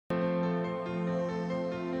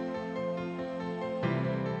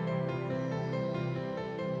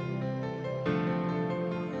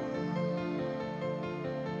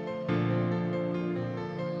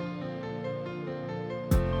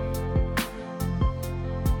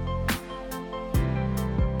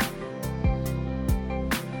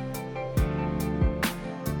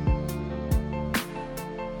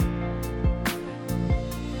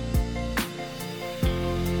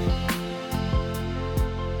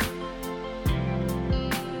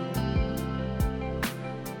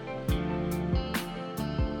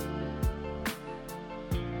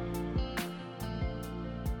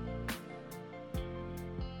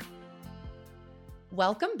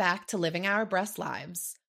Welcome back to Living Our Breast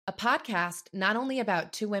Lives, a podcast not only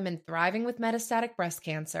about two women thriving with metastatic breast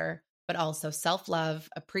cancer, but also self-love,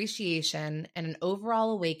 appreciation, and an overall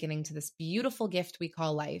awakening to this beautiful gift we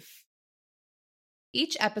call life.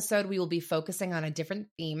 Each episode, we will be focusing on a different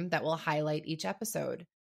theme that will highlight each episode.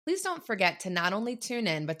 Please don't forget to not only tune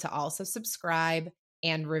in, but to also subscribe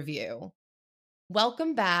and review.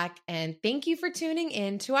 Welcome back, and thank you for tuning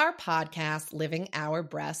in to our podcast, Living Our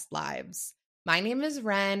Breast Lives. My name is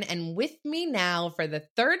Ren, and with me now for the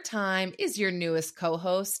third time is your newest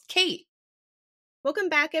co-host, Kate. Welcome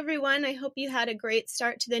back, everyone. I hope you had a great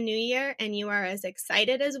start to the new year and you are as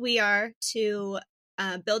excited as we are to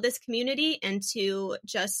build this community and to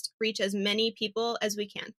just reach as many people as we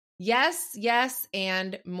can. Yes, yes,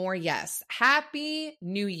 and more yes. Happy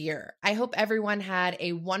New Year. I hope everyone had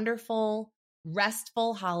a wonderful,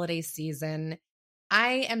 restful holiday season.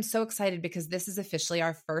 I am so excited because this is officially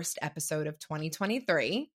our first episode of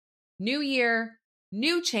 2023. New year,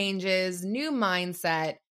 new changes, new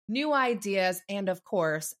mindset, new ideas, and of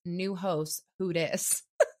course, new host, Who Dis.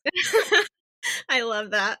 I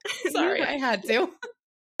love that. Sorry, I had to.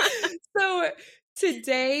 So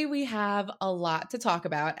today we have a lot to talk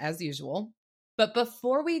about as usual. But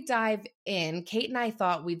before we dive in, Kate and I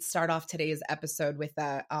thought we'd start off today's episode with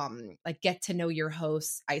a get to know your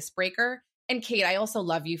host icebreaker. And Kate, I also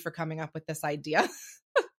love you for coming up with this idea.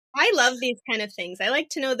 I love these kind of things. I like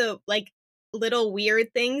to know the little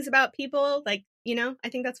weird things about people. I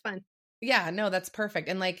think that's fun. Yeah, no, that's perfect.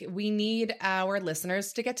 And we need our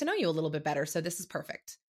listeners to get to know you a little bit better. So this is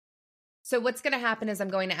perfect. So what's going to happen is I'm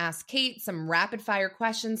going to ask Kate some rapid fire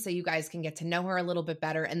questions so you guys can get to know her a little bit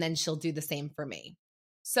better. And then she'll do the same for me.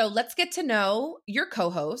 So let's get to know your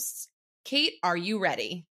co-hosts. Kate, are you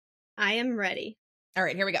ready? I am ready. All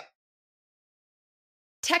right, here we go.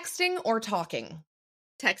 Texting or talking?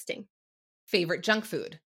 Texting. Favorite junk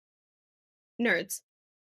food? Nerds.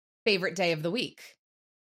 Favorite day of the week?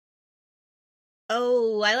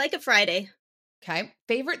 Oh, I like a Friday. Okay.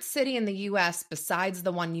 Favorite city in the U.S. besides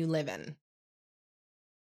the one you live in?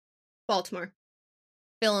 Baltimore.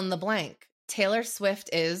 Fill in the blank. Taylor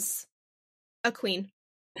Swift is? A queen.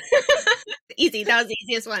 Easy. That was the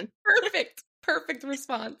easiest one. Perfect. Perfect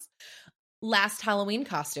response. Last Halloween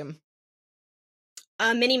costume?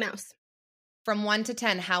 Minnie Mouse. From 1 to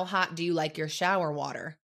 10, how hot do you like your shower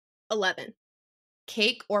water? 11.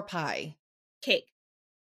 Cake or pie? Cake.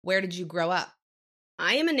 Where did you grow up?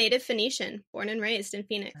 I am a native Phoenician, born and raised in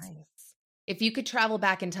Phoenix. Nice. If you could travel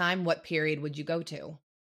back in time, what period would you go to?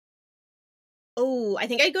 Oh, I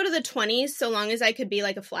think I'd go to the 20s so long as I could be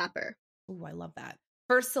like a flapper. Oh, I love that.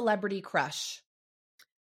 First celebrity crush?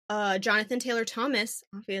 Jonathan Taylor Thomas,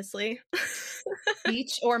 obviously.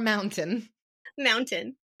 Beach or mountain?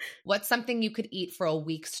 Mountain. What's something you could eat for a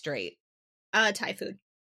week straight? Thai food.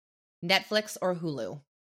 Netflix or Hulu?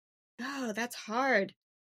 Oh, that's hard.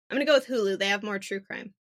 I'm going to go with Hulu. They have more true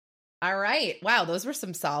crime. All right. Wow, those were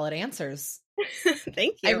some solid answers.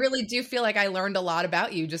 Thank you. I really do feel like I learned a lot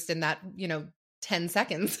about you just in that, 10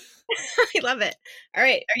 seconds. I love it. All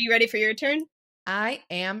right. Are you ready for your turn? I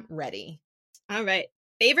am ready. All right.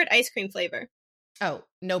 Favorite ice cream flavor? Oh,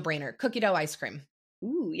 no brainer. Cookie dough ice cream.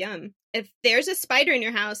 Ooh, yum. If there's a spider in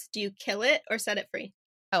your house, do you kill it or set it free?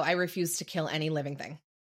 Oh, I refuse to kill any living thing.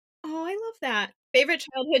 Oh, I love that. Favorite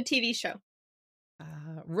childhood TV show?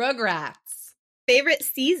 Rugrats. Favorite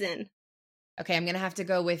season? Okay, I'm going to have to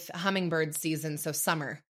go with hummingbird season, so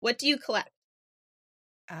summer. What do you collect?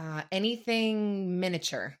 Anything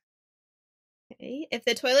miniature. Okay. If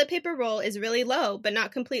the toilet paper roll is really low but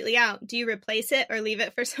not completely out, do you replace it or leave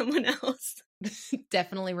it for someone else?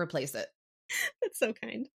 Definitely replace it. That's so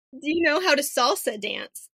kind. Do you know how to salsa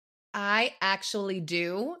dance? I actually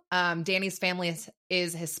do. Danny's family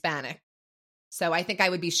is Hispanic. So I think I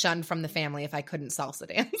would be shunned from the family if I couldn't salsa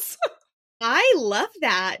dance. I love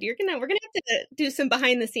that. We're gonna have to do some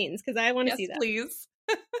behind the scenes because I want to see that. Please.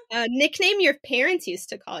 Nickname your parents used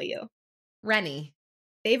to call you. Rennie.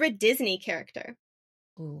 Favorite Disney character?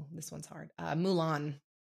 Ooh, this one's hard. Mulan.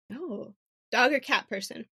 Oh, dog or cat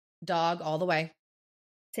person? Dog all the way.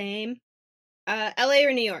 Same. LA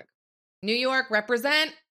or New York? New York,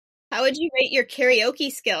 represent. How would you rate your karaoke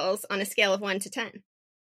skills on a scale of 1 to 10?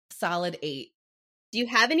 Solid 8. Do you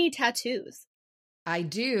have any tattoos? I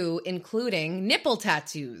do, including nipple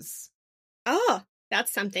tattoos. Oh,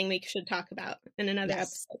 that's something we should talk about in another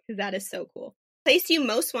episode because that is so cool. Place you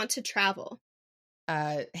most want to travel?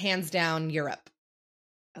 Hands down, Europe.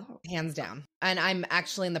 Oh, hands down. And I'm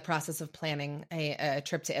actually in the process of planning a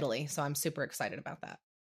trip to Italy, so I'm super excited about that.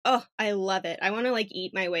 Oh, I love it. I want to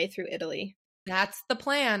eat my way through Italy. That's the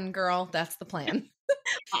plan, girl. That's the plan.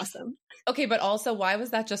 Awesome. Okay, but also, why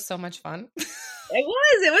was that just so much fun?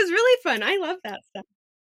 It was really fun. I love that stuff.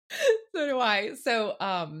 So do I. So,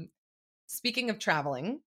 speaking of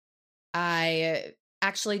traveling, I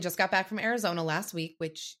actually just got back from Arizona last week,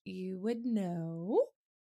 which you would know.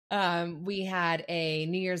 We had a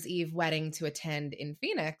New Year's Eve wedding to attend in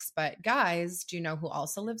Phoenix, but guys, do you know who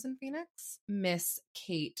also lives in Phoenix? Miss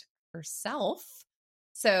Kate herself.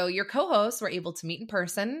 So your co-hosts were able to meet in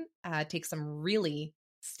person, take some really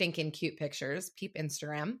stinking cute pictures, peep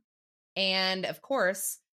Instagram, and of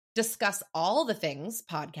course, discuss all the things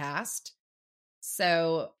podcast.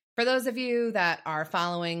 So for those of you that are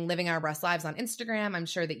following Living Our Best Lives on Instagram, I'm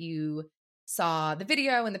sure that you saw the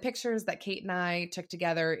video and the pictures that Kate and I took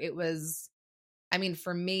together. It was, I mean,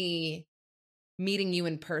 for me, meeting you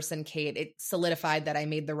in person, Kate, it solidified that I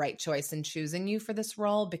made the right choice in choosing you for this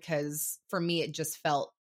role, because for me, it just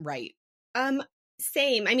felt right.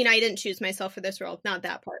 Same. I mean, I didn't choose myself for this role, not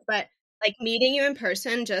that part, but like meeting you in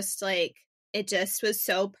person, just like, it just was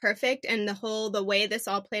so perfect. And the way this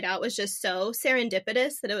all played out was just so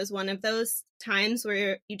serendipitous that it was one of those times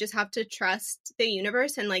where you just have to trust the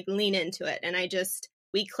universe and like lean into it. And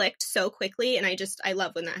we clicked so quickly. And I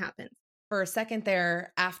love when that happens. For a second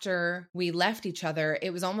there, after we left each other,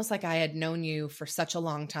 it was almost like I had known you for such a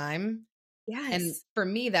long time. Yes. And for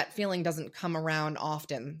me, that feeling doesn't come around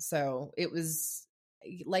often. So it was,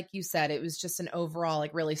 like you said, it was just an overall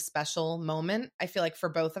like really special moment, I feel like, for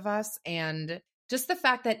both of us. And just the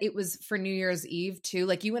fact that it was for New Year's Eve too,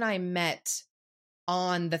 like you and I met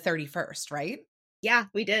on the 31st, right? Yeah,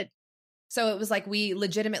 we did. So it was like we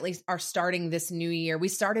legitimately are starting this new year. We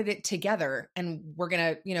started it together, and we're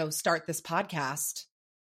going to, start this podcast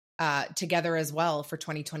together as well for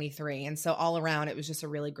 2023. And so all around, it was just a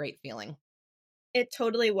really great feeling. It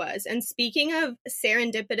totally was. And speaking of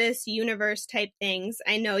serendipitous universe type things,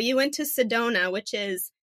 I know you went to Sedona, which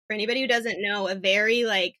is, for anybody who doesn't know, a very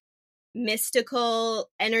like mystical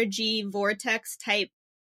energy vortex type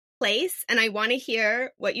place. And I want to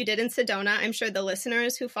hear what you did in Sedona. I'm sure the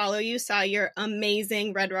listeners who follow you saw your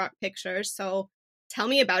amazing Red Rock pictures. So tell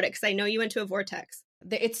me about it, because I know you went to a vortex.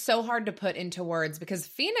 It's so hard to put into words, because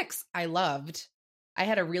Phoenix, I loved. I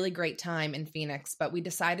had a really great time in Phoenix, but we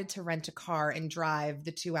decided to rent a car and drive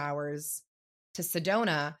the 2 hours to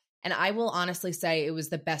Sedona. And I will honestly say it was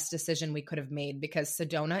the best decision we could have made, because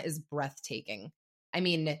Sedona is breathtaking. I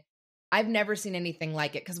mean, I've never seen anything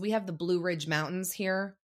like it, because we have the Blue Ridge Mountains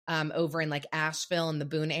here over in like Asheville and the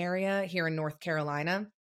Boone area here in North Carolina.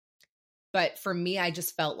 But for me, I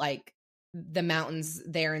just felt like the mountains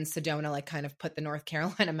there in Sedona like kind of put the North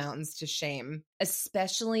Carolina mountains to shame,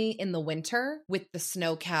 especially in the winter with the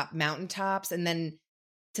snow-capped mountaintops. And then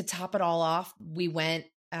to top it all off, we went,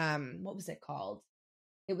 what was it called?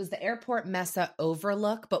 It was the Airport Mesa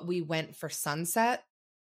Overlook, but we went for sunset.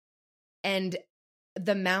 And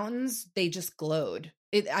the mountains, they just glowed.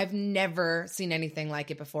 I've never seen anything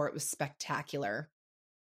like it before. It was spectacular.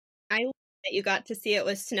 I love that you got to see it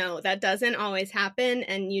with snow. That doesn't always happen.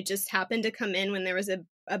 And you just happened to come in when there was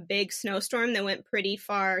a big snowstorm that went pretty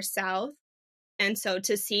far south. And so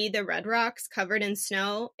to see the Red Rocks covered in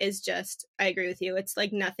snow is just, I agree with you. It's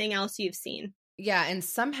like nothing else you've seen. Yeah. And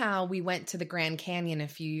somehow we went to the Grand Canyon a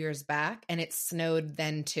few years back, and it snowed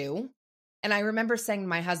then too. And I remember saying to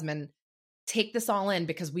my husband, take this all in,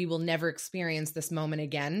 because we will never experience this moment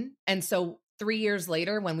again. And so 3 years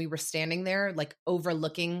later, when we were standing there, like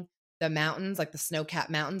overlooking the mountains, like the snow-capped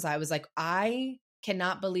mountains, I was like, I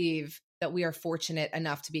cannot believe that we are fortunate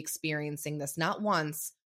enough to be experiencing this, not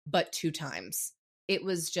once, but 2 times. It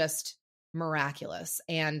was just miraculous.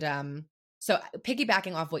 And so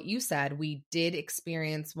piggybacking off what you said, we did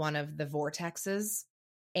experience one of the vortexes,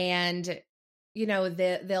 and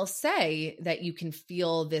they'll say that you can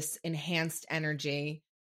feel this enhanced energy.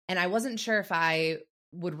 And I wasn't sure if I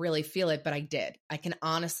would really feel it, but I did. I can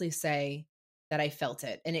honestly say that I felt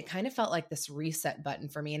it. And it kind of felt like this reset button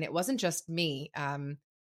for me. And it wasn't just me.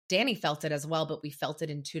 Danny felt it as well, but we felt it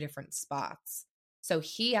in 2 different spots. So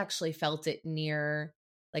he actually felt it near,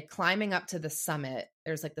 like climbing up to the summit.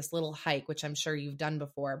 There's like this little hike, which I'm sure you've done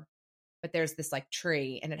before, but there's this like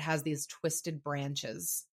tree, and it has these twisted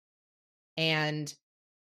branches. And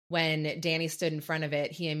when Danny stood in front of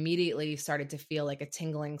it, he immediately started to feel like a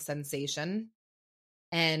tingling sensation.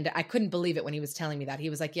 And I couldn't believe it when he was telling me that. He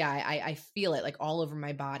was like, yeah, I feel it like all over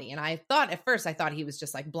my body. And at first I thought he was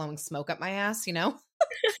just like blowing smoke up my ass,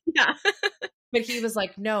 Yeah. But he was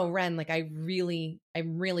like, no, Ren, like I'm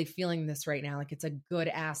really feeling this right now. Like it's a good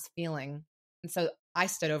ass feeling. And so I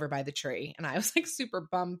stood over by the tree, and I was like super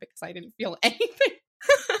bummed because I didn't feel anything.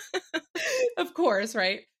 Of course,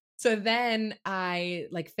 right? So then I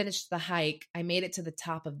finished the hike. I made it to the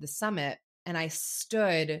top of the summit and I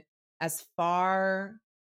stood as far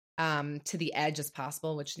to the edge as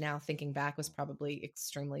possible, which now thinking back was probably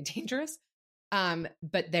extremely dangerous.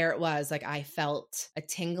 But there it was, I felt a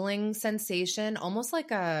tingling sensation, almost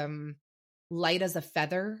like light as a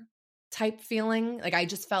feather type feeling. I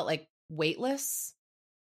just felt weightless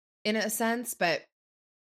in a sense, but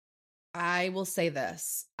I will say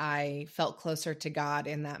this, I felt closer to God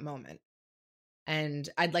in that moment. And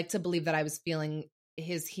I'd like to believe that I was feeling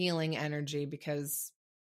his healing energy, because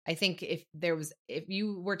I think if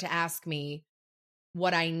you were to ask me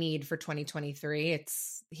what I need for 2023,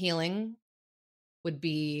 it's healing would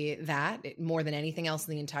be that more than anything else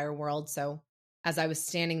in the entire world. So as I was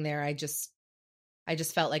standing there, I just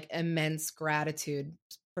felt immense gratitude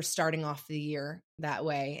for starting off the year that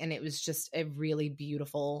way. And it was just a really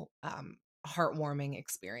beautiful, heartwarming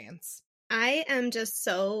experience. I am just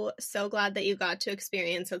so glad that you got to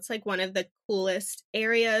experience. It's one of the coolest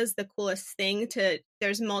areas, the coolest thing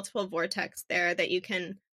there's multiple vortex there that you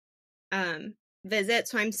can visit.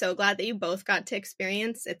 So I'm so glad that you both got to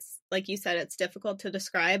experience. It's like you said, it's difficult to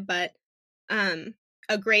describe, but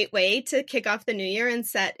a great way to kick off the new year and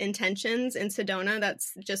set intentions in Sedona.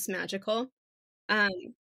 That's just magical.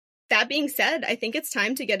 That being said, I think it's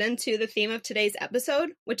time to get into the theme of today's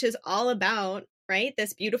episode, which is all about, right,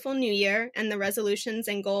 this beautiful new year and the resolutions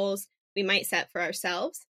and goals we might set for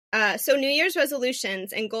ourselves. So New Year's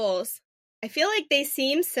resolutions and goals, I feel like they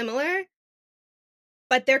seem similar,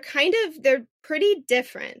 but they're pretty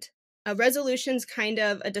different. A resolution's kind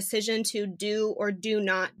of a decision to do or do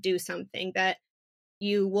not do something, that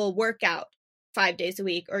you will work out 5 days a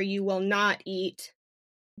week or you will not eat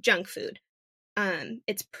junk food.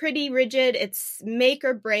 It's pretty rigid. It's make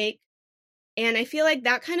or break. And I feel like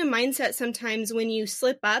that kind of mindset, sometimes when you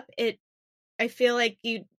slip up, I feel like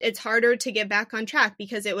it's harder to get back on track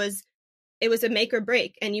because it was a make or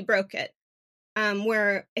break and you broke it.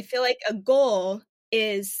 Where I feel like a goal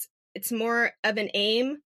it's more of an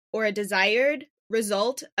aim or a desired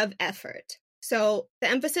result of effort. So the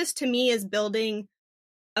emphasis to me is building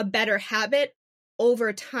a better habit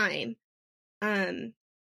over time.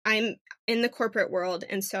 I'm in the corporate world,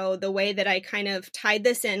 and so the way that I kind of tied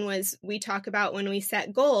this in was, we talk about when we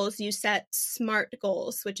set goals, you set SMART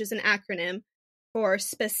goals, which is an acronym for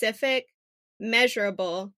specific,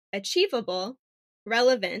 measurable, achievable,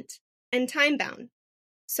 relevant, and time-bound.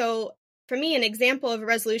 So for me, an example of a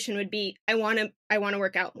resolution would be, I want to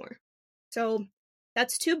work out more. So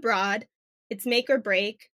that's too broad. It's make or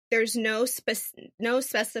break. There's no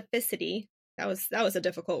specificity. That was a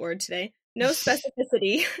difficult word today. No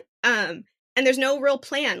specificity. And there's no real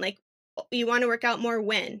plan. You want to work out more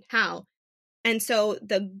when, how. And so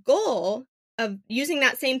the goal of using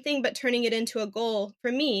that same thing but turning it into a goal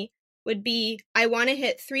for me would be, I want to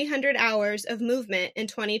hit 300 hours of movement in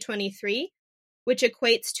 2023, which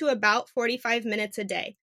equates to about 45 minutes a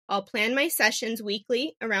day. I'll plan my sessions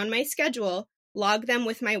weekly around my schedule, log them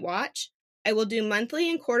with my watch. I will do monthly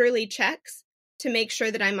and quarterly checks to make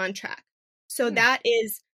sure that I'm on track. So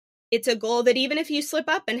it's a goal that even if you slip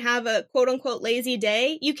up and have a quote unquote lazy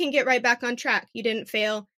day, you can get right back on track. You didn't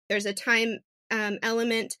fail. There's a time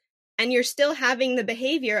element, and you're still having the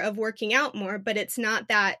behavior of working out more, but it's not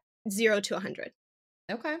that 0 to 100.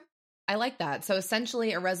 Okay. I like that. So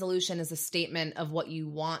essentially, a resolution is a statement of what you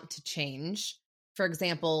want to change. For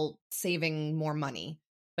example, saving more money.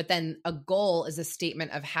 But then a goal is a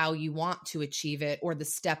statement of how you want to achieve it, or the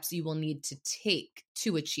steps you will need to take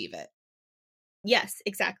to achieve it. Yes,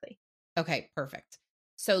 exactly. Okay, perfect.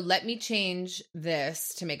 So let me change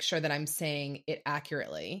this to make sure that I'm saying it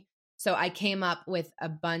accurately. So I came up with a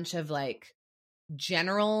bunch of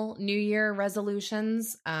general New Year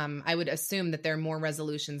resolutions. I would assume that they're more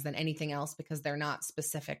resolutions than anything else because they're not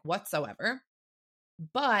specific whatsoever.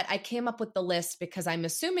 But I came up with the list because I'm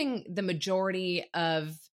assuming the majority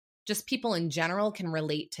of just people in general can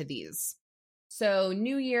relate to these. So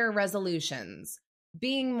New Year resolutions: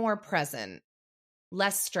 being more present,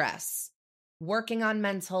 less stress, working on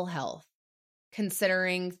mental health,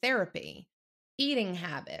 considering therapy, eating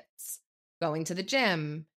habits, going to the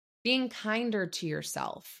gym, being kinder to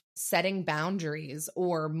yourself, setting boundaries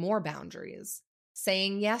or more boundaries,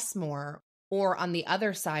 saying yes more, or on the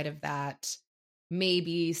other side of that,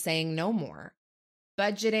 maybe saying no more,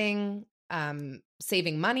 budgeting,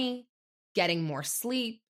 saving money, getting more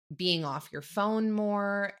sleep, being off your phone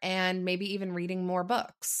more, and maybe even reading more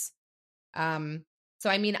books. So,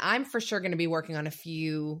 I mean, I'm for sure going to be working on a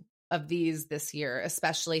few of these this year,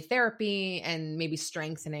 especially therapy and maybe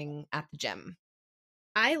strengthening at the gym.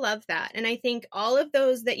 I love that. And I think all of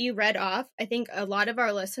those that you read off, I think a lot of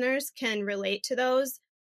our listeners can relate to those,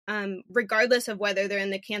 regardless of whether they're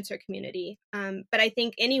in the cancer community. But I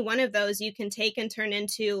think any one of those you can take and turn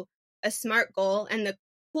into a SMART goal. And the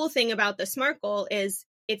cool thing about the SMART goal is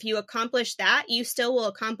if you accomplish that, you still will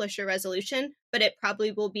accomplish your resolution, but it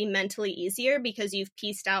probably will be mentally easier because you've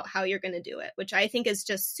pieced out how you're going to do it, which I think is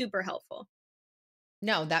just super helpful.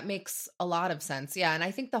 No, that makes a lot of sense. Yeah. And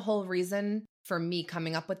I think the whole reason for me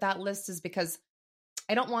coming up with that list is because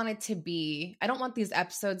I don't want these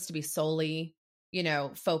episodes to be solely,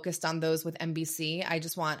 focused on those with MBC.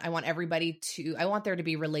 I want there to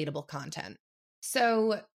be relatable content.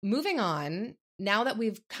 So moving on, now that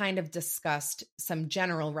we've kind of discussed some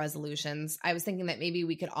general resolutions, I was thinking that maybe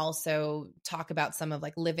we could also talk about some of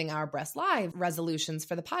like living our best life resolutions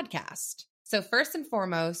for the podcast. So first and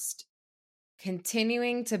foremost,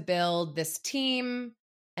 continuing to build this team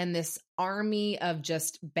and this army of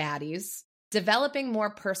just baddies, developing more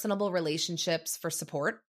personable relationships for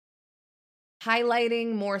support,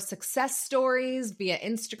 highlighting more success stories via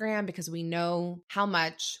Instagram because we know how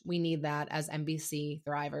much we need that as MBC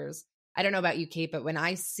thrivers. I don't know about you, Kate, but when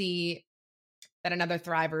I see that another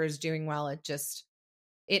thriver is doing well, it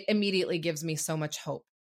immediately gives me so much hope.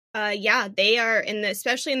 Yeah, they are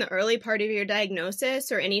especially in the early part of your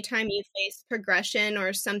diagnosis or anytime you face progression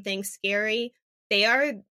or something scary,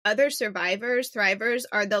 other survivors, thrivers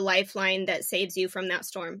are the lifeline that saves you from that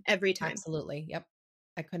storm every time. Absolutely. Yep.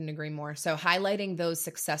 I couldn't agree more. So highlighting those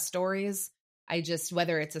success stories,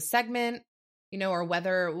 whether it's a segment, or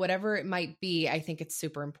whatever it might be, I think it's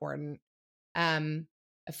super important.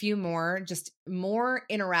 A few more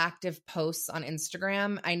interactive posts on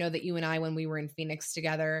Instagram. I know that you and I, when we were in Phoenix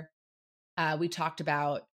together, we talked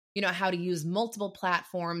about, how to use multiple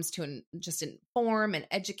platforms to just inform and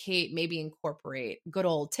educate, maybe incorporate good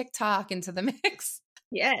old TikTok into the mix.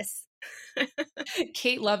 Yes.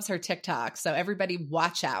 Kate loves her TikTok, so everybody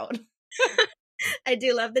watch out. I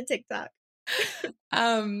do love the TikTok.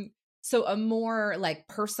 So a more like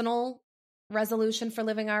personal resolution for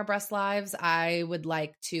living our best lives, I would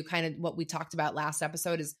like to kind of what we talked about last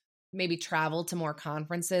episode is maybe travel to more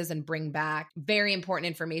conferences and bring back very important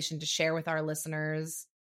information to share with our listeners.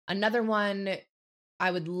 Another one,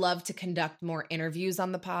 I would love to conduct more interviews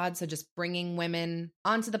on the pod. So just bringing women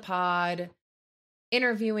onto the pod,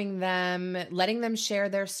 interviewing them, letting them share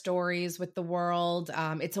their stories with the world.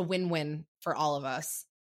 It's a win-win for all of us.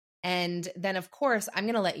 And then, of course, I'm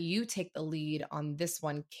going to let you take the lead on this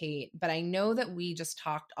one, Kate. But I know that we just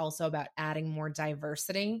talked also about adding more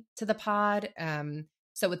diversity to the pod.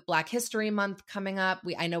 So with Black History Month coming up,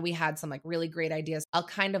 I know we had some like really great ideas. I'll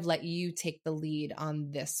kind of let you take the lead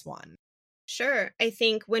on this one. Sure. I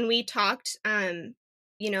think when we talked,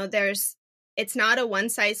 it's not a one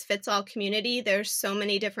size fits all community. There's so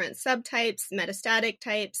many different subtypes, metastatic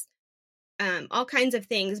types, all kinds of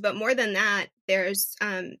things. But more than that, there's,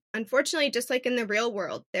 unfortunately, just like in the real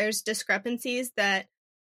world, there's discrepancies that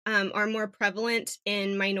are more prevalent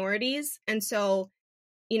in minorities. And so,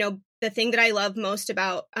 the thing that I love most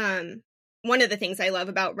about, one of the things I love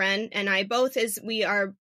about Ren and I both is we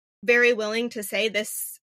are very willing to say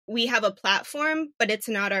this, we have a platform, but it's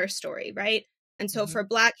not our story, right? And so for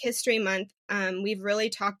Black History Month, we've really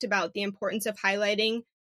talked about the importance of highlighting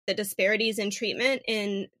the disparities in treatment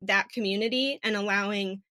in that community and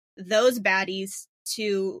allowing those baddies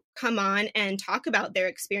to come on and talk about their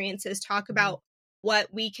experiences, talk about what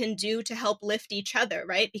we can do to help lift each other,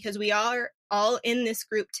 right? Because we are all in this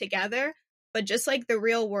group together, but just like the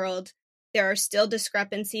real world, there are still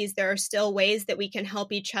discrepancies. There are still ways that we can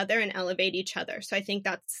help each other and elevate each other. So I think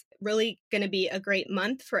that's really going to be a great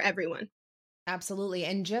month for everyone. Absolutely.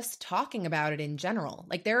 And just talking about it in general,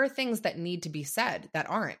 like there are things that need to be said that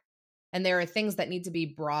aren't, and there are things that need to be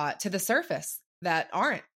brought to the surface that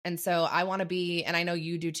aren't. And so I want to be, and I know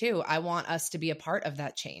you do too, I want us to be a part of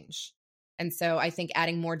that change. And so I think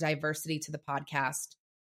adding more diversity to the podcast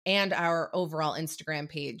and our overall Instagram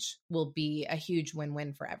page will be a huge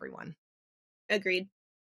win-win for everyone. Agreed.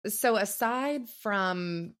 So aside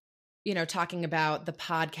from, talking about the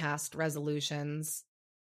podcast resolutions,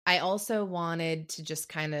 I also wanted to just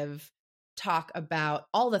kind of talk about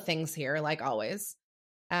all the things here, like always.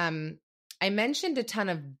 I mentioned a ton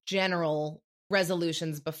of general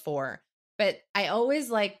resolutions before, but I always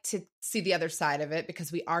like to see the other side of it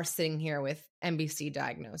because we are sitting here with MBC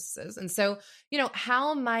diagnoses. And so,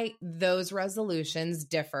 how might those resolutions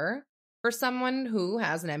differ for someone who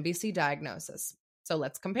has an MBC diagnosis? So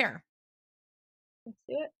let's compare. Let's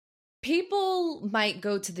do it. People might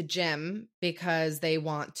go to the gym because they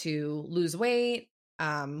want to lose weight,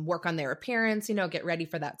 work on their appearance, get ready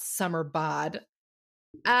for that summer bod.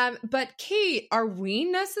 But Kate, are we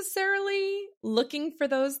necessarily looking for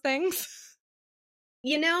those things?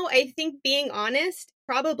 I think being honest,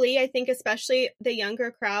 probably, I think especially the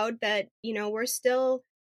younger crowd that, we're still,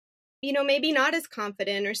 maybe not as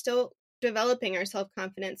confident or still developing our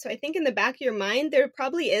self-confidence. So I think in the back of your mind, there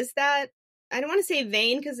probably is that, I don't want to say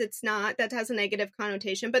vain because it's not, that has a negative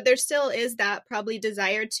connotation, but there still is that probably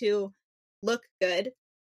desire to look good.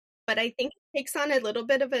 But I think it takes on a little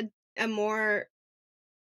bit of a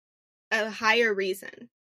higher reason.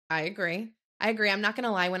 I agree. I'm not going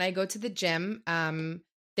to lie. When I go to the gym,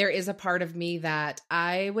 there is a part of me that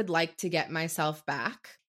I would like to get myself back.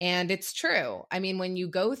 And it's true. I mean, when you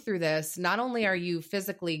go through this, not only are you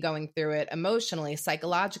physically going through it, emotionally,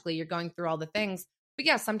 psychologically, you're going through all the things. But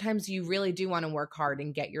yeah, sometimes you really do want to work hard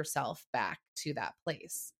and get yourself back to that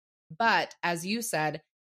place. But as you said,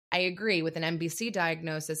 I agree with an MBC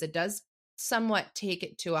diagnosis, it does somewhat take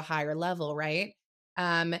it to a higher level, right?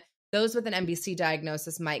 Those with an MBC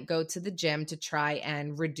diagnosis might go to the gym to try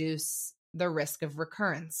and reduce the risk of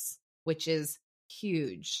recurrence, which is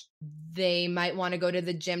huge. They might want to go to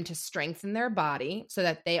the gym to strengthen their body so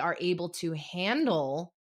that they are able to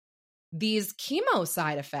handle these chemo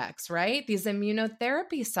side effects, right? These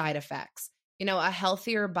immunotherapy side effects. A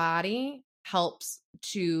healthier body helps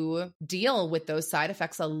to deal with those side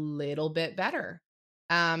effects a little bit better.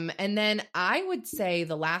 And then I would say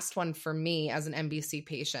the last one for me as an MBC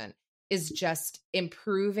patient is just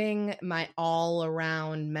improving my all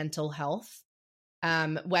around mental health.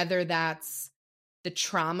 Whether that's the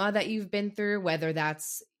trauma that you've been through, whether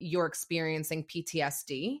that's you're experiencing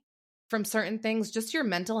PTSD from certain things, just your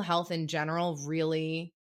mental health in general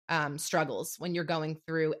really struggles when you're going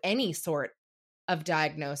through any sort of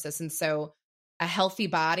diagnosis. And so a healthy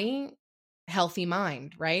body, healthy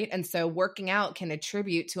mind, right? And so working out can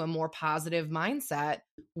attribute to a more positive mindset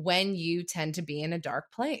when you tend to be in a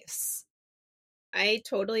dark place. I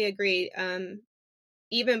totally agree.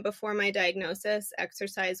 Even before my diagnosis,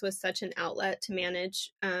 exercise was such an outlet to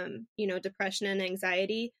manage, depression and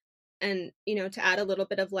anxiety. And, to add a little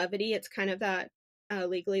bit of levity, it's kind of that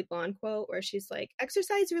Legally Blonde quote where she's like,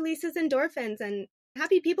 exercise releases endorphins and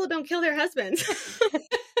happy people don't kill their husbands.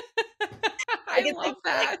 I love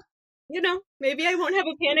that. Maybe I won't have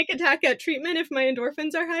a panic attack at treatment if my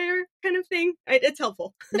endorphins are higher, kind of thing. It's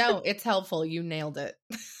helpful. No, it's helpful. You nailed it.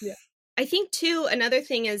 Yeah. I think, too, another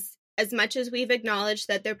thing is, as much as we've acknowledged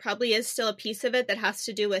that there probably is still a piece of it that has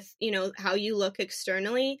to do with, how you look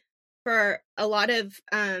externally, for a lot of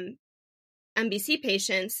MBC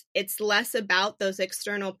patients, it's less about those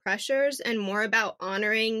external pressures and more about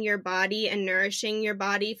honoring your body and nourishing your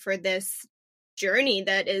body for this journey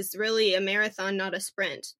that is really a marathon, not a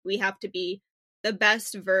sprint. We have to be the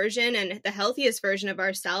best version and the healthiest version of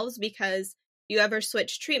ourselves, because you ever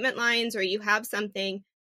switch treatment lines or you have something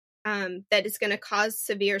that is going to cause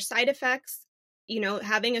severe side effects,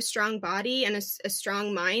 having a strong body and a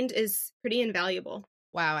strong mind is pretty invaluable.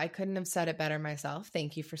 Wow, I couldn't have said it better myself.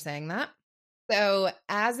 Thank you for saying that. So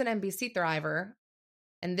as an MBC thriver,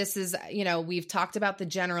 and this is, we've talked about the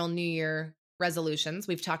general New Year resolutions.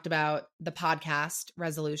 We've talked about the podcast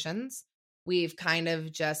resolutions. We've kind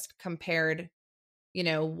of just compared,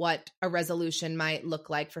 what a resolution might look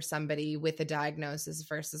like for somebody with a diagnosis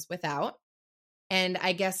versus without. And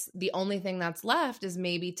I guess the only thing that's left is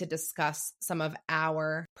maybe to discuss some of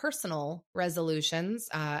our personal resolutions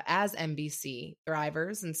as MBC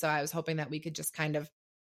thrivers. And so I was hoping that we could just kind of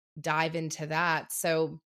dive into that.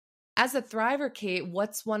 So as a thriver, Kate,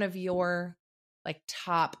 what's one of your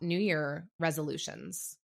top New Year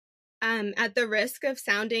resolutions? At the risk of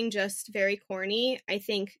sounding just very corny, I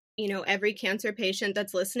think, every cancer patient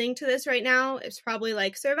that's listening to this right now is probably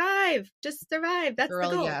like, survive, just survive. That's the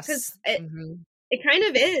goal. Because it kind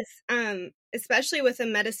of is, especially with a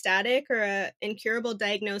metastatic or a incurable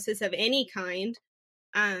diagnosis of any kind.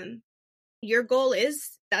 Your goal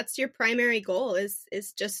that's your primary goal is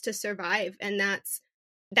just to survive. And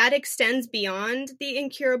that extends beyond the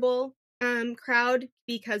incurable crowd,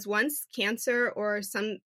 because once cancer or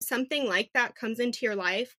something like that comes into your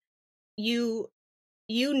life, you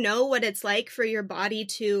know what it's like for your body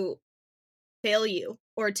to fail you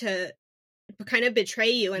or to kind of betray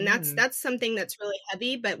you. And that's something that's really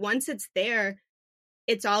heavy, but once it's there,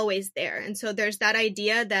 it's always there. And so there's that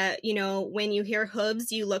idea that, when you hear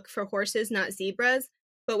hooves, you look for horses, not zebras.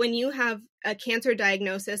 But when you have a cancer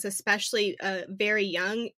diagnosis, especially a very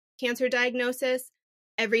young cancer diagnosis,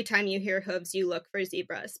 every time you hear hooves, you look for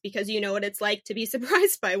zebras, because you know what it's like to be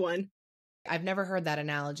surprised by one. I've never heard that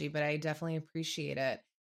analogy, but I definitely appreciate it.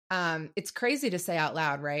 It's crazy to say out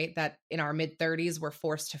loud, right? That in our mid-30s, we're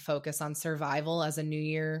forced to focus on survival as a New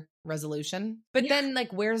Year resolution. But then,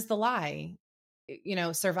 like, where's the lie?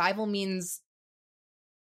 Survival means,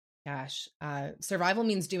 survival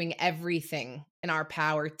means doing everything in our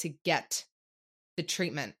power to get the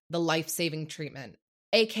treatment, the life-saving treatment,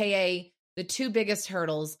 AKA the two biggest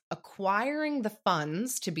hurdles: acquiring the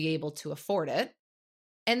funds to be able to afford it,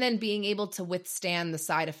 and then being able to withstand the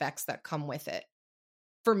side effects that come with it.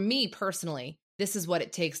 For me personally, this is what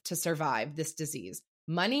it takes to survive this disease: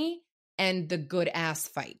 money and the good ass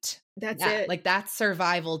fight. That's it. Like, that's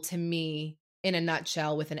survival to me in a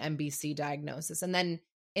nutshell with an MBC diagnosis. And then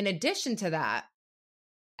in addition to that,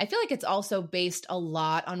 I feel like it's also based a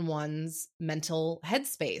lot on one's mental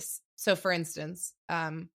headspace. So for instance,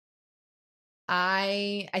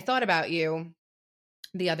 I thought about you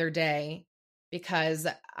the other day because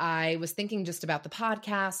I was thinking just about the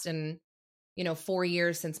podcast and 4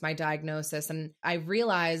 years since my diagnosis. And I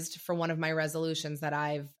realized for one of my resolutions that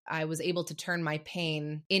I was able to turn my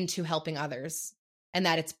pain into helping others, and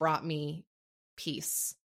that it's brought me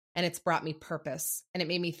peace and it's brought me purpose. And it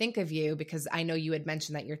made me think of you because I know you had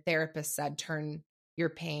mentioned that your therapist said, turn your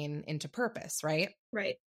pain into purpose, right?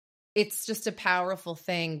 Right. It's just a powerful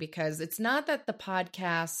thing because it's not that the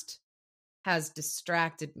podcast has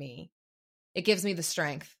distracted me. It gives me the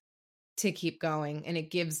strength to keep going, and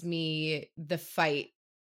it gives me the fight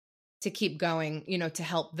to keep going, to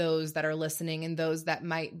help those that are listening and those that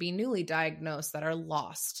might be newly diagnosed, that are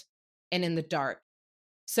lost and in the dark.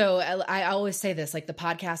 So I always say this, like, the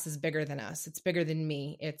podcast is bigger than us. It's bigger than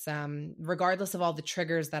me. It's regardless of all the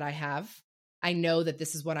triggers that I have, I know that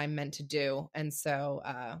this is what I'm meant to do. And so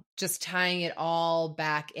just tying it all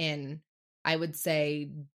back in, I would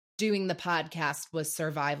say doing the podcast was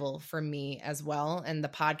survival for me as well. And the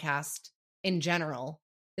podcast in general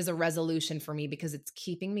is a resolution for me because it's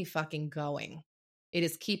keeping me fucking going. It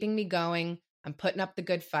is keeping me going. I'm putting up the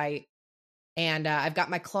good fight, and I've got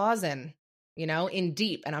my claws in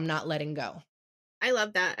deep, and I'm not letting go. I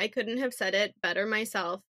love that. I couldn't have said it better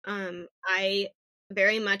myself. I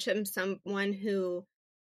very much am someone who,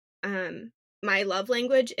 my love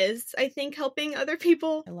language is, I think, helping other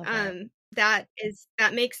people. I love that.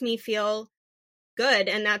 That makes me feel good.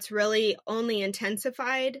 And that's really only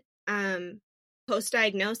intensified,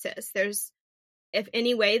 post-diagnosis. If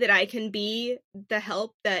any way that I can be the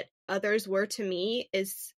help that others were to me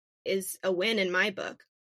is a win in my book.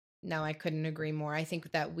 No, I couldn't agree more. I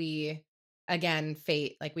think that we, again,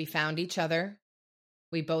 fate, like, we found each other.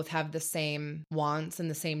 We both have the same wants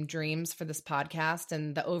and the same dreams for this podcast.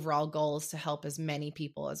 And the overall goal is to help as many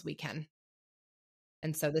people as we can.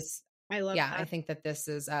 And so I love that. I think that this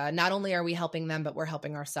is not only are we helping them, but we're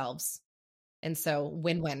helping ourselves. And so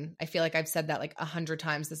win-win. I feel like I've said that like 100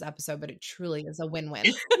 times this episode, but it truly is a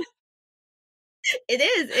win-win. It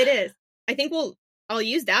is. I think I'll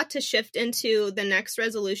use that to shift into the next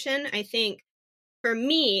resolution. I think for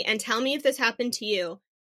me, and tell me if this happened to you,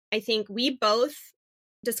 I think we both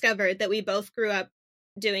discovered that we both grew up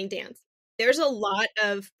doing dance. There's a lot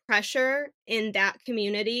of pressure in that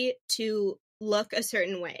community to look a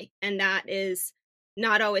certain way, and that is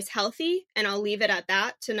not always healthy, and I'll leave it at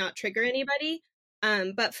that to not trigger anybody.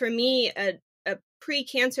 But for me, a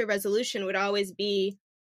pre-cancer resolution would always be,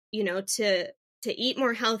 to eat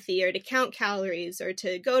more healthy, or to count calories, or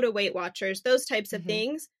to go to Weight Watchers, those types of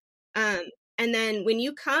things. And then when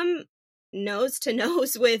you come nose to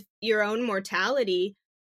nose with your own mortality,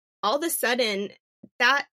 all of a sudden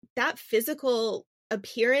that physical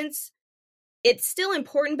appearance, it's still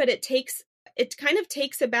important, but it kind of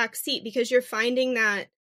takes a back seat because you're finding that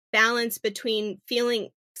balance between feeling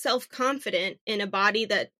self-confident in a body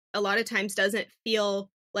that a lot of times doesn't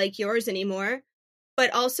feel like yours anymore,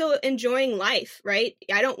 but also enjoying life, right?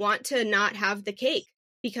 I don't want to not have the cake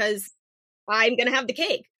because I'm going to have the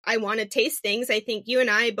cake. I want to taste things. I think you and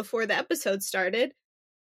I, before the episode started,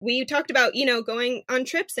 we talked about, going on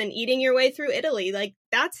trips and eating your way through Italy. Like,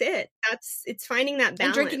 that's it. It's finding that balance.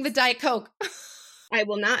 And drinking the Diet Coke. I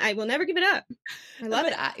will never give it up. I love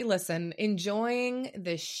it. Listen, enjoying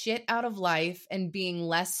the shit out of life and being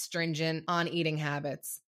less stringent on eating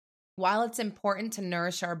habits. While it's important to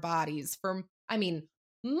nourish our bodies for,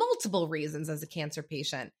 multiple reasons as a cancer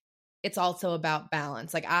patient, it's also about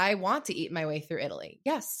balance. Like, I want to eat my way through Italy.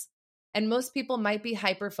 Yes. And most people might be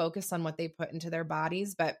hyper-focused on what they put into their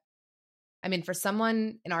bodies. But, for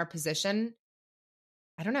someone in our position,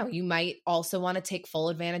 I don't know, you might also want to take full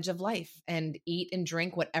advantage of life and eat and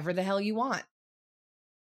drink whatever the hell you want.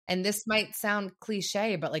 And this might sound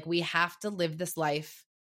cliche, but like, we have to live this life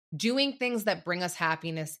doing things that bring us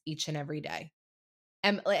happiness each and every day.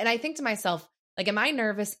 And I think to myself, Like, am I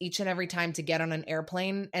nervous each and every time to get on an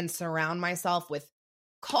airplane and surround myself with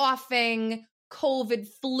coughing, COVID,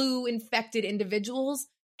 flu infected individuals?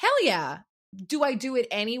 Hell yeah. Do I do it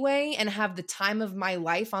anyway and have the time of my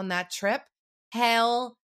life on that trip?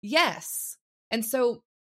 Hell yes. And so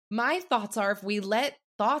my thoughts are, if we let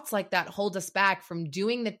thoughts like that hold us back from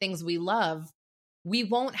doing the things we love, we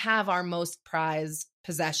won't have our most prized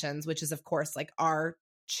possessions, which is, of course, like our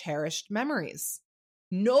cherished memories.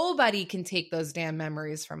 Nobody can take those damn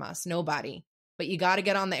memories from us. Nobody. But you got to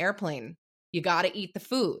get on the airplane. You got to eat the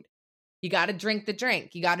food. You got to drink the drink.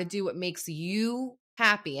 You got to do what makes you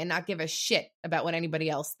happy and not give a shit about what anybody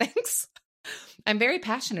else thinks. I'm very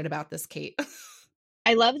passionate about this, Kate.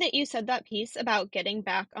 I love that you said that piece about getting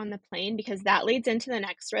back on the plane, because that leads into the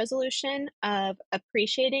next resolution of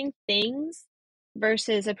appreciating things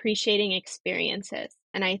versus appreciating experiences.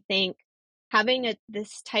 And I think having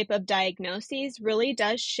this type of diagnoses really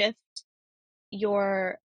does shift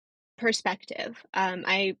your perspective.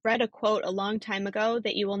 I read a quote a long time ago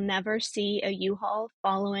that you will never see a U-Haul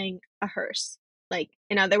following a hearse. Like,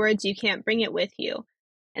 in other words, you can't bring it with you.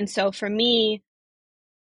 And so for me,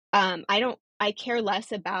 I care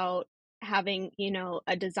less about having,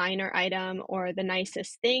 a designer item or the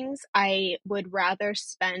nicest things. I would rather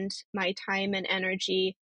spend my time and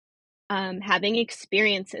energy having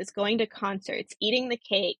experiences, going to concerts, eating the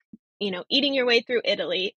cake, eating your way through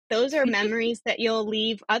Italy. Those are memories that you'll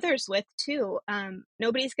leave others with too.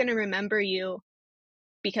 Nobody's going to remember you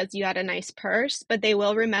because you had a nice purse, but they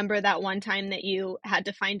will remember that one time that you had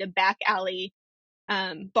to find a back alley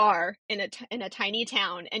bar in a tiny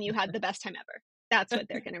town and you had the best time ever. That's what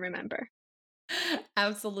they're going to remember.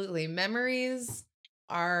 Absolutely. Memories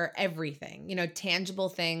are everything. Tangible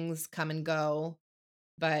things come and go,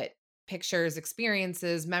 but pictures,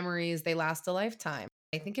 experiences, memories, they last a lifetime.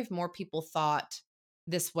 I think if more people thought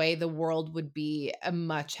this way, the world would be a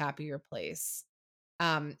much happier place.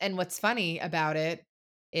 And what's funny about it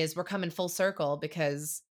is we're coming full circle,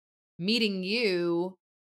 because meeting you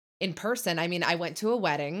in person, I mean, I went to a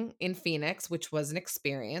wedding in Phoenix, which was an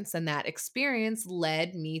experience, and that experience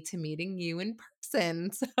led me to meeting you in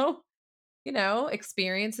person. So,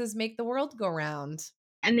 experiences make the world go round.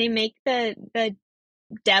 And they make the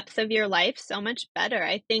depth of your life so much better.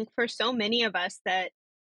 I think for so many of us that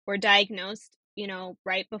were diagnosed,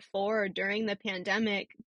 right before or during the pandemic,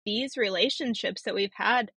 these relationships that we've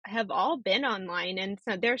had have all been online. And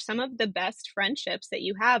so they're some of the best friendships that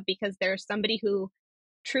you have, because there's somebody who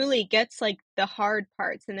truly gets like the hard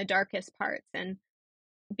parts and the darkest parts, and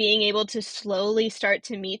being able to slowly start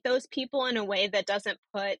to meet those people in a way that doesn't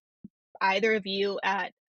put either of you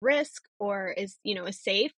at risk or is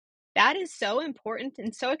safe. That is so important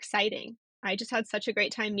and so exciting. I just had such a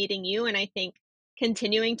great time meeting you, and I think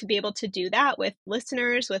continuing to be able to do that with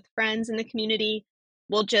listeners, with friends in the community,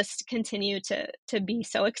 will just continue to be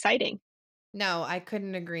so exciting. No, I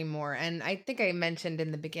couldn't agree more. And I think I mentioned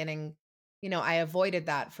in the beginning, I avoided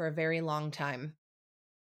that for a very long time.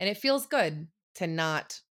 And it feels good to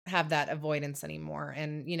not have that avoidance anymore.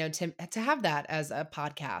 And, to have that as a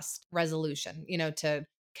podcast resolution, to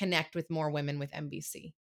connect with more women with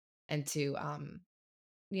MBC, and to,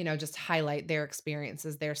 just highlight their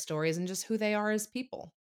experiences, their stories, and just who they are as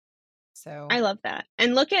people. So I love that.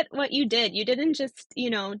 And look at what you did. You didn't just,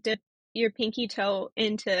 dip your pinky toe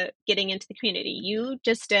into getting into the community. You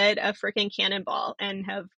just did a freaking cannonball and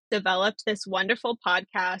have developed this wonderful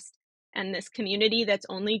podcast and this community that's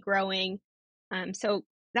only growing. So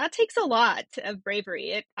that takes a lot of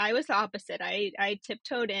bravery. I was the opposite. I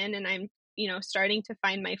tiptoed in, and I'm, starting to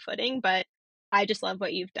find my footing, but I just love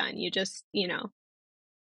what you've done. You just,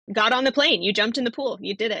 got on the plane. You jumped in the pool.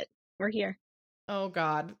 You did it. We're here. Oh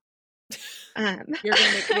God. You're going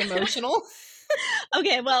to make me emotional.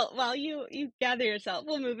 Okay, well, while you gather yourself,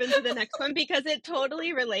 we'll move into the next one, because it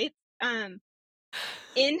totally relates.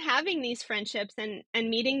 In having these friendships and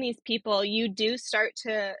meeting these people, you do start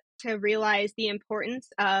to realize the importance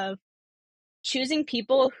of choosing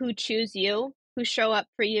people who choose you, who show up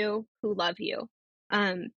for you, who love you.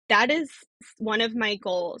 That is one of my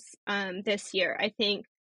goals this year. I think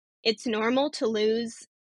it's normal to lose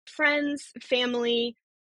friends, family,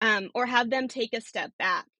 or have them take a step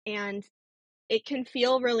back. And it can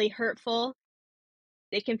feel really hurtful.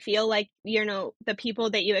 It can feel like, the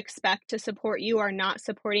people that you expect to support you are not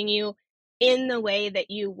supporting you in the way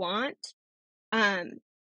that you want. And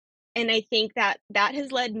I think that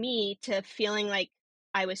has led me to feeling like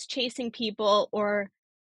I was chasing people, or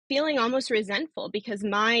feeling almost resentful because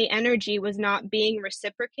my energy was not being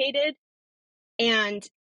reciprocated. And,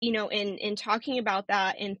 in talking about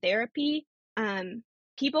that in therapy,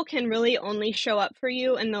 people can really only show up for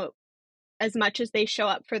you in as much as they show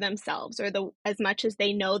up for themselves, or as much as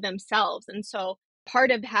they know themselves. And so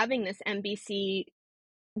part of having this MBC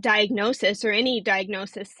diagnosis, or any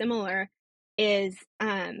diagnosis similar, is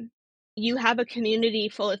you have a community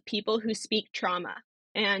full of people who speak trauma.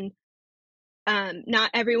 And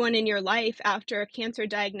not everyone in your life after a cancer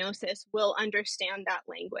diagnosis will understand that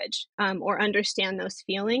language, or understand those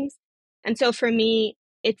feelings. And so for me,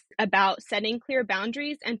 it's about setting clear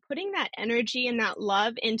boundaries and putting that energy and that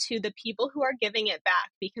love into the people who are giving it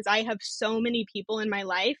back, because I have so many people in my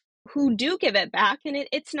life who do give it back, and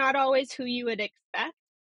it's not always who you would expect.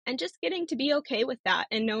 And just getting to be okay with that,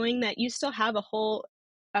 and knowing that you still have a whole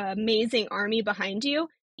amazing army behind you,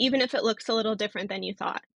 even if it looks a little different than you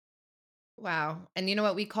thought. Wow. And you know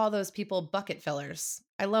what? We call those people bucket fillers.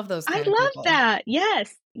 I love those I kind of love people. that.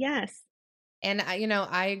 Yes, yes. And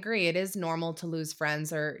I agree. It is normal to lose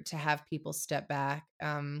friends or to have people step back.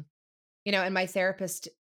 And my therapist,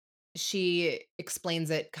 she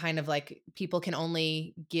explains it kind of like people can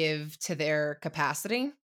only give to their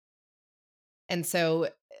capacity. And so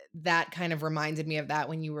that kind of reminded me of that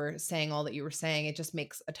when you were saying all that you were saying. It just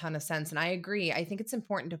makes a ton of sense. And I agree. I think it's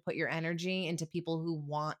important to put your energy into people who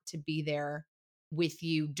want to be there with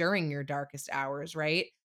you during your darkest hours, right?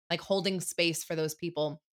 Like holding space for those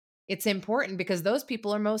people. It's important because those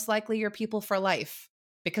people are most likely your people for life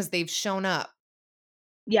because they've shown up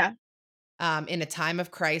Yeah. in a time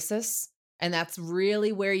of crisis. And that's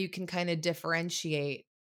really where you can kind of differentiate,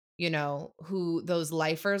 who those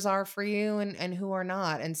lifers are for you and who are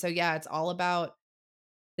not. And so, yeah, it's all about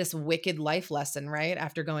this wicked life lesson, right?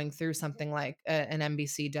 After going through something like an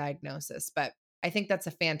MBC diagnosis. But I think that's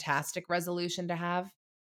a fantastic resolution to have.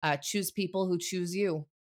 Choose people who choose you.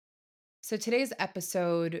 So today's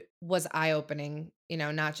episode was eye opening,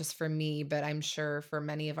 not just for me, but I'm sure for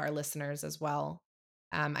many of our listeners as well.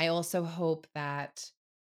 I also hope that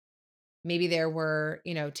maybe there were,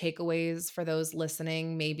 takeaways for those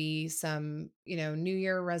listening, maybe some, New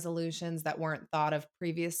Year resolutions that weren't thought of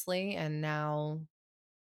previously. And now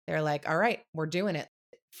they're like, all right, we're doing it.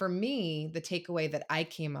 For me, the takeaway that I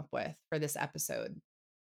came up with for this episode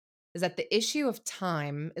is that the issue of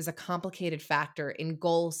time is a complicated factor in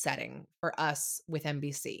goal setting for us with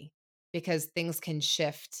MBC because things can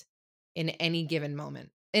shift in any given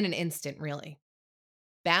moment, in an instant, really.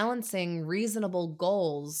 Balancing reasonable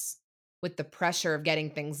goals with the pressure of getting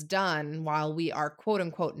things done while we are quote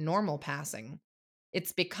unquote normal passing,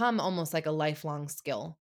 it's become almost like a lifelong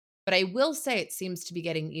skill. But I will say it seems to be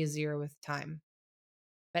getting easier with time.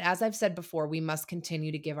 But as I've said before, we must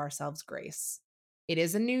continue to give ourselves grace. It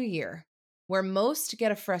is a new year where most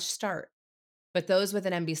get a fresh start, but those with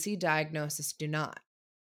an MBC diagnosis do not.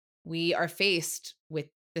 We are faced with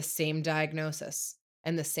the same diagnosis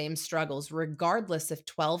and the same struggles, regardless if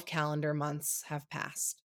 12 calendar months have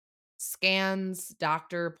passed. Scans,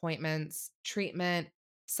 doctor appointments, treatment,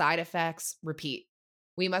 side effects, repeat.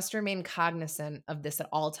 We must remain cognizant of this at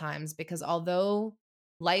all times because although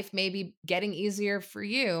life may be getting easier for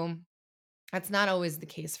you, that's not always the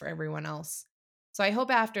case for everyone else. So I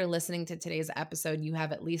hope after listening to today's episode, you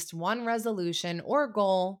have at least one resolution or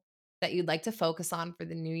goal that you'd like to focus on for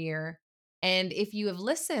the new year. And if you have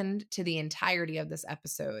listened to the entirety of this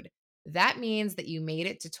episode, that means that you made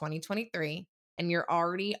it to 2023 and you're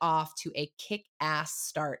already off to a kick-ass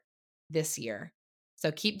start this year.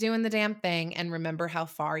 So keep doing the damn thing and remember how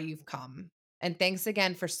far you've come. And thanks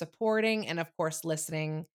again for supporting and, of course,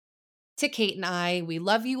 listening to Kate and I. We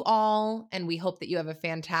love you all, and we hope that you have a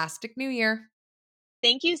fantastic new year.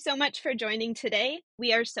 Thank you so much for joining today.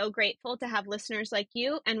 We are so grateful to have listeners like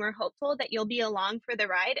you, and we're hopeful that you'll be along for the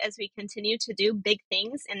ride as we continue to do big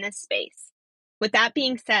things in this space. With that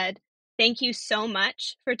being said, thank you so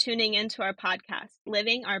much for tuning into our podcast,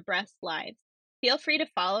 Living Our Breast Lives. Feel free to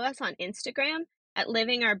follow us on Instagram at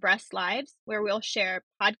Living Our Breast Lives, where we'll share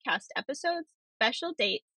podcast episodes, special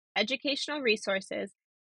dates, educational resources,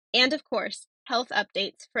 and of course, health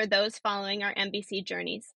updates for those following our MBC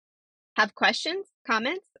journeys. Have questions,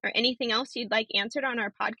 comments, or anything else you'd like answered on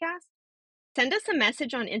our podcast? Send us a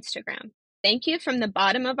message on Instagram. Thank you from the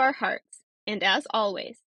bottom of our hearts. And as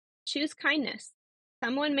always, choose kindness.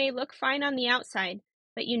 Someone may look fine on the outside,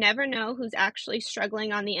 but you never know who's actually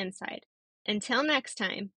struggling on the inside. Until next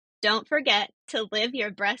time, don't forget to live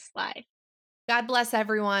your breast life. God bless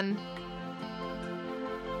everyone.